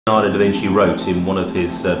Leonardo da Vinci wrote in one of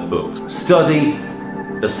his books, "Study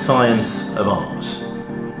the science of art.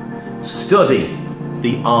 Study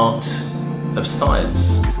the art of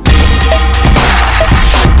science."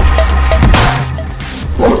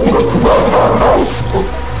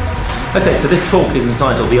 Okay, so this talk is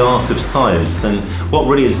entitled The Art of Science, and what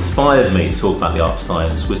really inspired me to talk about the art of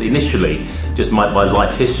science was initially just my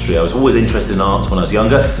life history. I was always interested in art when I was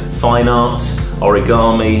younger, fine art,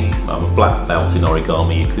 origami. I'm a black belt in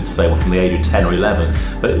origami, you could say, from the age of 10 or 11.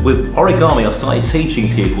 But with origami, I started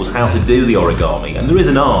teaching pupils how to do the origami, and there is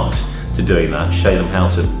an art to doing that, showing them how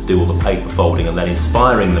to do all the paper folding and then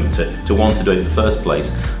inspiring them to want to do it in the first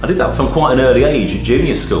place. I did that from quite an early age at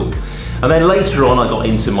junior school. And then later on I got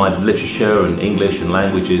into my literature and English and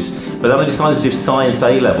languages, but then I decided to do science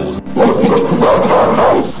A-levels.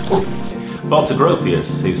 Walter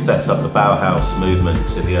Gropius, who set up the Bauhaus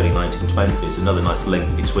movement in the early 1920s, another nice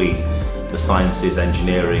link between the sciences,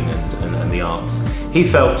 engineering and the arts. He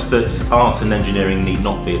felt that art and engineering need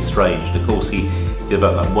not be estranged. Of course, he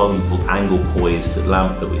developed that wonderful angle-poised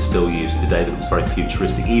lamp that we still use today that was very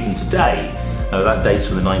futuristic. Even today, that dates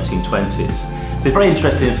from the 1920s. So very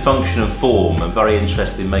interested in function and form, and very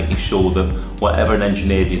interested in making sure that whatever an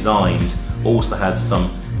engineer designed also had some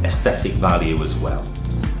aesthetic value as well.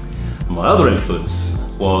 And my other influence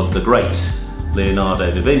was the great Leonardo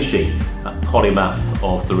da Vinci, that polymath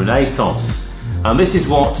of the Renaissance. And this is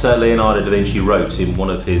what Leonardo da Vinci wrote in one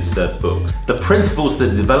of his books, The Principles for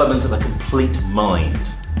the Development of a Complete Mind.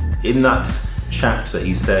 In that chapter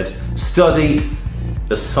he said, "Study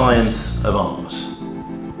the science of art.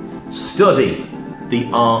 Study the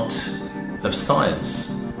art of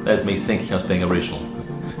science." There's me thinking I was being original.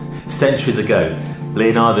 Centuries ago,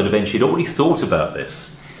 Leonardo da Vinci had already thought about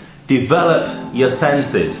this. Develop your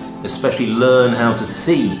senses, especially learn how to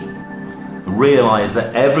see. Realise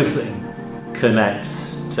that everything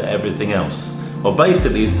connects to everything else. Well,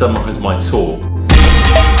 basically, to summarise my talk,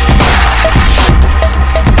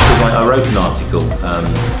 I wrote an article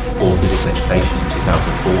for Physics Education in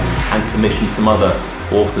 2004 and commissioned some other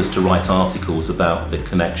authors to write articles about the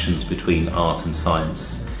connections between art and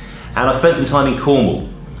science. And I spent some time in Cornwall,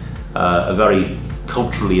 a very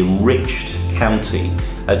culturally enriched county,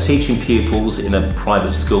 teaching pupils in a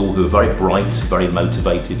private school who were very bright, very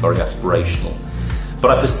motivated, very aspirational.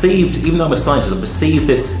 But I perceived, even though I'm a scientist, I perceived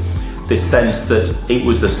this sense that it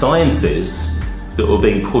was the sciences that were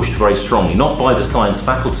being pushed very strongly, not by the science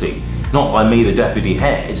faculty, not by me, the deputy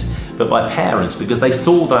head, but by parents, because they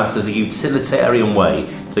saw that as a utilitarian way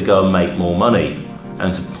to go and make more money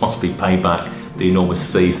and to possibly pay back the enormous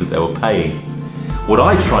fees that they were paying. What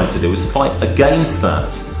I tried to do was fight against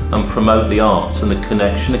that and promote the arts and the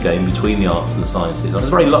connection again between the arts and the sciences. I was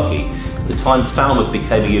very lucky. At the time, Falmouth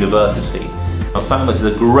became a university, and Falmouth is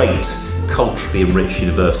a great culturally enriched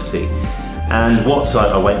university. And what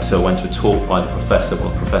I went to a talk by the professor, one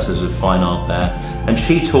of the professors of fine art there, and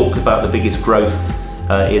she talked about the biggest growth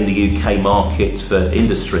in the UK market for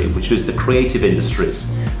industry, which was the creative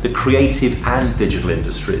industries, the creative and digital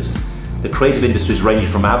industries. The creative industries ranging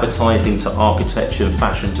from advertising to architecture and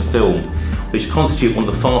fashion to film, which constitute one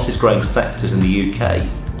of the fastest growing sectors in the UK.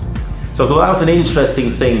 So I thought that was an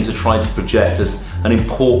interesting thing to try to project as an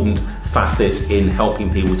important facet in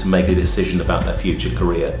helping people to make a decision about their future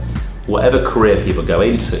career. Whatever career people go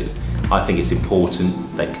into, I think it's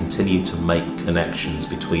important they continue to make connections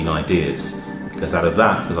between ideas, because out of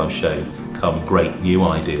that, as I've shown, come great new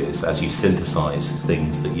ideas as you synthesise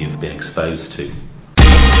things that you've been exposed to.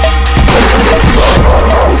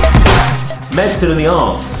 Medicine and the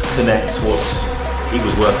arts connects what he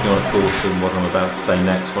was working on, of course, and what I'm about to say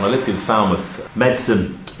next. When I lived in Falmouth,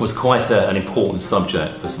 medicine was quite an important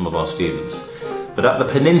subject for some of our students. But at the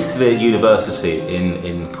Peninsula University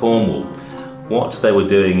in Cornwall, what they were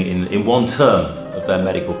doing in one term of their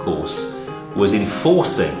medical course was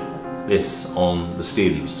enforcing this on the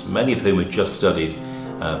students, many of whom had just studied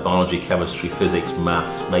biology, chemistry, physics,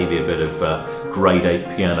 maths, maybe a bit of grade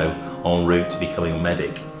 8 piano en route to becoming a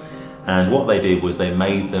medic. And what they did was they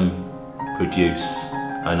made them produce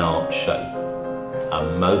an art show.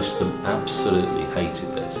 And most of them absolutely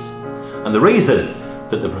hated this. And the reason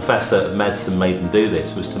that the professor of medicine made them do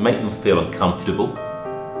this was to make them feel uncomfortable,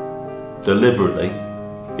 deliberately,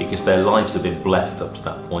 because their lives had been blessed up to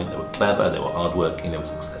that point. They were clever, they were hardworking, they were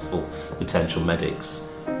successful potential medics.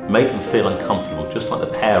 Make them feel uncomfortable, just like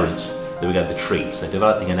the parents they were going to treat, so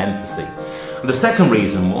developing an empathy. And the second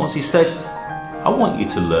reason was, he said, I want you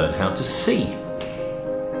to learn how to see.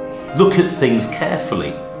 Look at things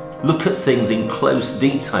carefully. Look at things in close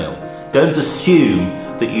detail. Don't assume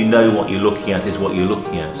that you know what you're looking at is what you're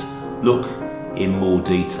looking at. Look in more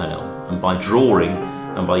detail. And by drawing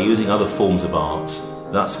and by using other forms of art,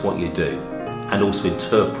 that's what you do, and also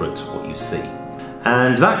interpret what you see.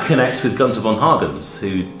 And that connects with Gunther von Hagens,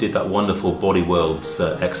 who did that wonderful Body Worlds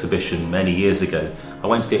exhibition many years ago. I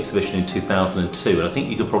went to the exhibition in 2002, and I think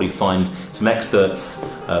you could probably find some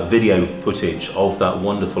excerpts, video footage of that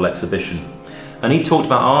wonderful exhibition. And he talked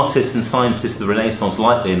about artists and scientists of the Renaissance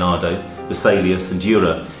like Leonardo, Vesalius and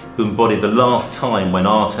Dürer, who embodied the last time when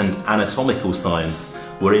art and anatomical science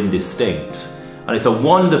were indistinct. And it's a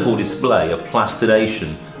wonderful display of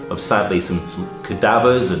plastidation of, sadly, some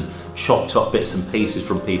cadavers and chopped up bits and pieces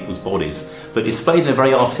from people's bodies, but displayed in a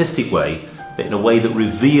very artistic way, but in a way that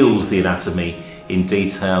reveals the anatomy in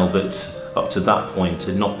detail that up to that point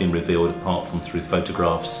had not been revealed apart from through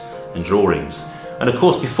photographs and drawings. And of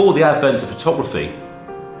course, before the advent of photography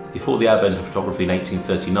in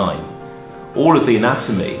 1839, all of the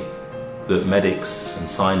anatomy that medics and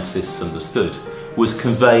scientists understood was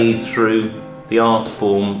conveyed through the art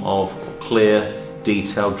form of clear,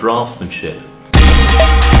 detailed draftsmanship.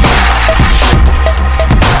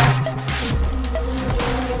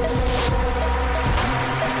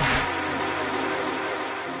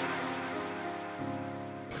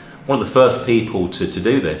 One of the first people to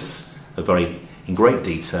do this, in great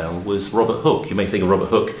detail, was Robert Hooke. You may think of Robert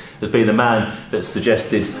Hooke as being the man that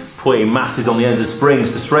suggested putting masses on the ends of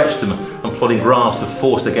springs to stretch them and plotting graphs of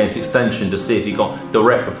force against extension to see if you got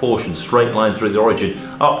direct proportion, straight line through the origin,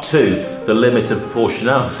 up to the limit of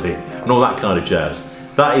proportionality and all that kind of jazz.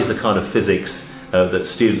 That is the kind of physics that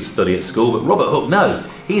students study at school. But Robert Hooke, no,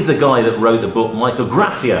 he's the guy that wrote the book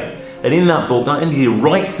Micrographia. And in that book, not only did he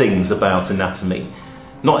write things about anatomy,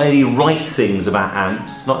 not only did he write things about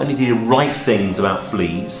ants, not only did he write things about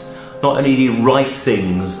fleas, not only did he write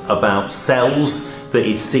things about cells that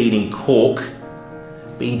he'd seen in cork,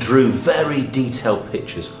 but he drew very detailed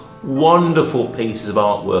pictures, wonderful pieces of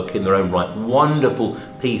artwork in their own right, wonderful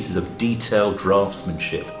pieces of detailed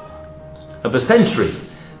draftsmanship. And for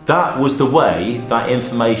centuries, that was the way that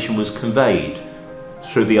information was conveyed,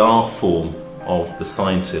 through the art form of the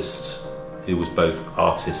scientist, who was both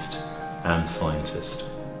artist and scientist.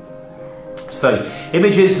 So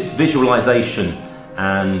images, visualization,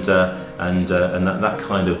 and that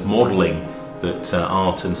kind of modelling that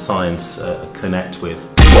art and science connect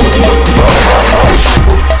with.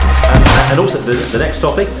 And also the next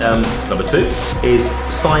topic, number 2, is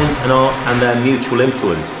science and art and their mutual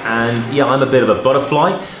influence. And yeah, I'm a bit of a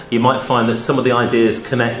butterfly. You might find that some of the ideas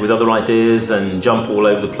connect with other ideas and jump all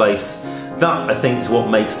over the place. That, I think, is what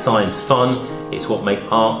makes science fun. It's what makes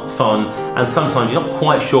art fun, and sometimes you're not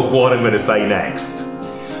quite sure what I'm going to say next.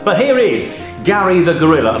 But here is Gary the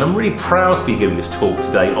Gorilla, and I'm really proud to be giving this talk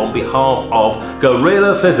today on behalf of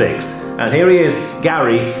Gorilla Physics. And here he is,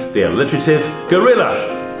 Gary, the alliterative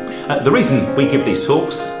gorilla. The reason we give these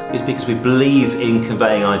talks is because we believe in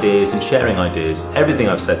conveying ideas and sharing ideas. Everything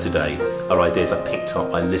I've said today are ideas I picked up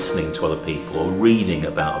by listening to other people or reading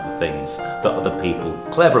about other things that other people,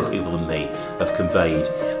 cleverer people than me, have conveyed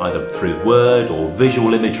either through word or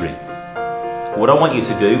visual imagery. What I want you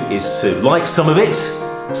to do is to like some of it,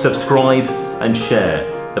 subscribe and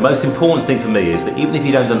share. The most important thing for me is that even if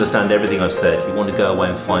you don't understand everything I've said, you want to go away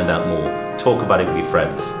and find out more. Talk about it with your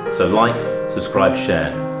friends. So like, subscribe,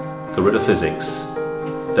 share. Gorilla Physics.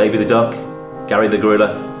 Davy the Duck, Gary the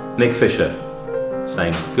Gorilla, Nick Fisher,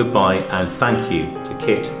 saying goodbye and thank you to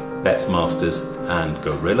Kit, Betts Masters and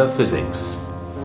Gorilla Physics.